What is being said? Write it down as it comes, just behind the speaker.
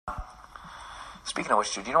Speaking of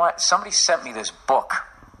which, dude, you know what? Somebody sent me this book,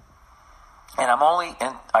 and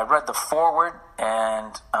I read the foreword,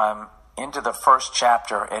 and I'm into the first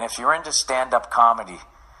chapter. And if you're into stand-up comedy,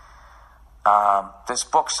 this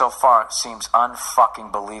book so far seems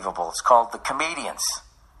unfucking believable. It's called The Comedians.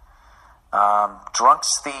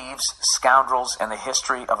 Drunks, Thieves, Scoundrels, and the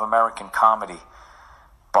History of American Comedy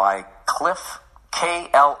by Kliph,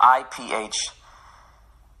 K-L-I-P-H,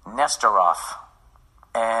 Nesteroff.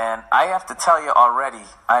 And I have to tell you already,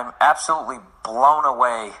 I'm absolutely blown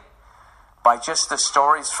away by just the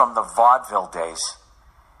stories from the vaudeville days.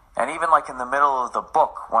 And even like in the middle of the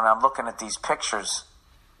book, when I'm looking at these pictures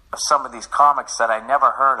of some of these comics that I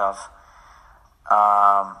never heard of,